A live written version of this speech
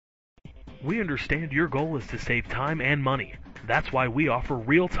We understand your goal is to save time and money. That's why we offer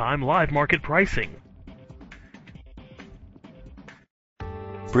real-time live market pricing.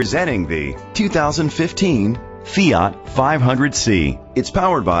 Presenting the 2015 FIAT 500c. It's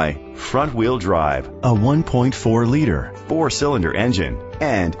powered by front-wheel drive, a 1.4-liter, 4-cylinder engine,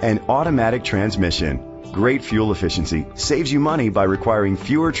 and an automatic transmission. Great fuel efficiency saves you money by requiring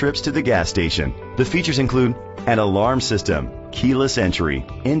fewer trips to the gas station. The features include an alarm system, keyless entry,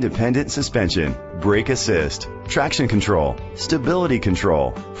 independent suspension, brake assist, traction control, stability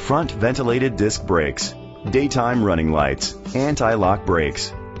control, front ventilated disc brakes, daytime running lights, anti-lock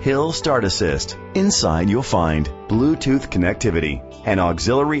brakes, hill start assist. Inside you'll find Bluetooth connectivity, an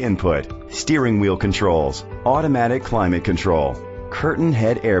auxiliary input, steering wheel controls, automatic climate control, curtain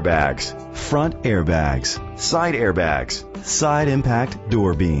head airbags, front airbags, side impact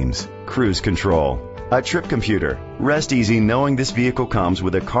door beams, cruise control, a trip computer. Rest easy knowing this vehicle comes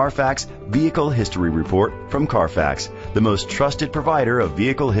with a Carfax Vehicle History Report from Carfax, the most trusted provider of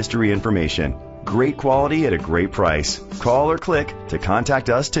vehicle history information. Great quality at a great price. Call or click to contact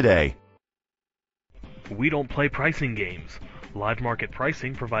us today. We don't play pricing games. Live market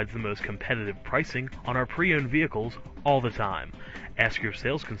pricing provides the most competitive pricing on our pre-owned vehicles all the time. Ask your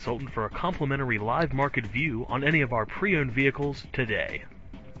sales consultant for a complimentary live market view on any of our pre-owned vehicles today.